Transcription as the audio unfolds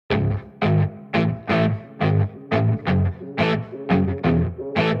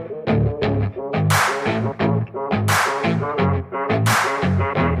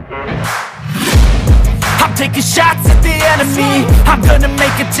taking shots at the enemy. I'm gonna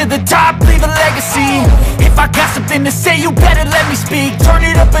make it to the top, leave a legacy. If I got something to say, you better let me speak. Turn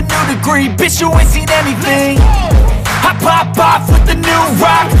it up a new degree, bitch, you ain't seen anything. I pop off with the new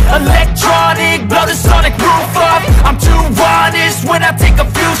rock, electronic, blow the sonic roof up. I'm too honest when I take a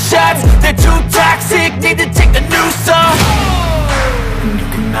few shots. They're too toxic, need to take the noose off. And you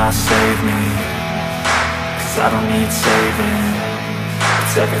cannot save me, 'cause I don't need saving.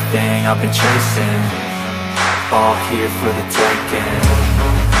 It's everything I've been chasing, all here for the taking.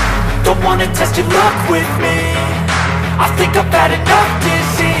 Don't wanna test your luck with me, I think I've had enough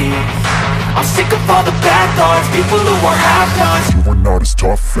disease. I'm sick of all the bad thoughts, people who are half-nots. You are not as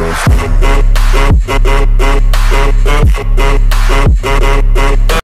tough as